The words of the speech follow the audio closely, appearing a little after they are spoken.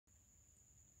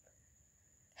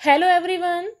Hello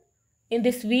everyone. In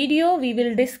this video we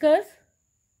will discuss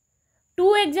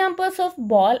two examples of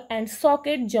ball and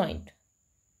socket joint.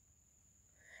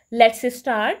 Let's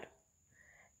start.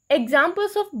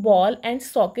 Examples of ball and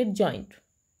socket joint.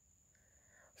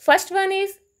 First one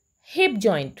is hip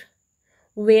joint,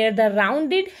 where the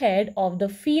rounded head of the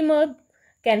femur,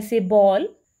 can say ball,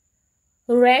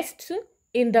 rests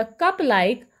in the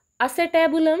cup-like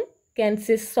acetabulum, can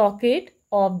say socket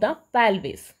of the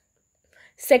pelvis.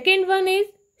 Second one is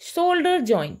shoulder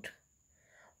joint,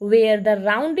 where the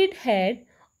rounded head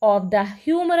of the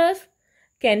humerus,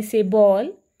 can say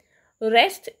ball,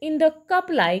 rests in the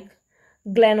cup-like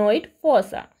glenoid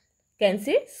fossa, can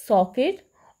say socket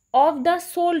of the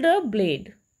shoulder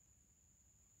blade.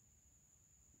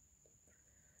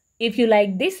 If you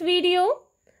like this video,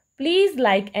 please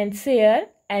like and share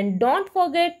and don't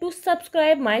forget to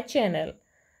subscribe my channel.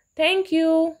 Thank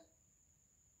you.